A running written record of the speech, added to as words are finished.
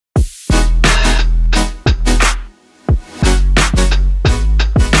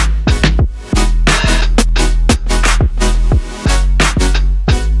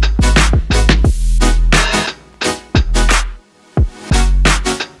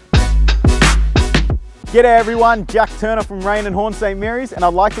G'day everyone, Jack Turner from Raine&Horne St Mary's, and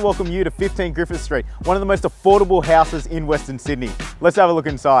I'd like to welcome you to 15 Griffiths Street, one of the most affordable houses in Western Sydney. Let's have a look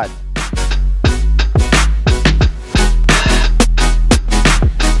inside.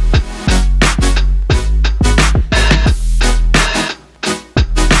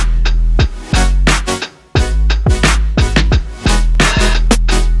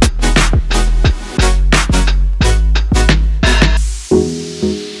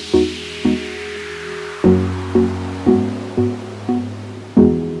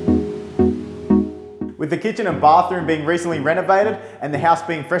 With the kitchen and bathroom being recently renovated and the house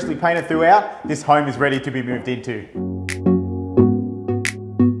being freshly painted throughout, this home is ready to be moved into.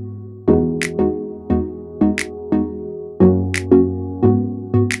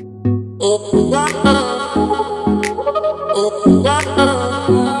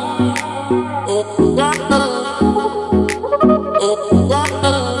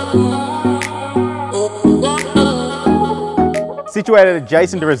 Situated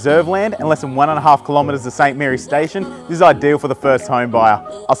adjacent to reserve land and less than 1.5 kilometres to St Mary's Station, this is ideal for the first home buyer.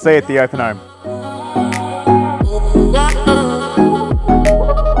 I'll see you at the open home.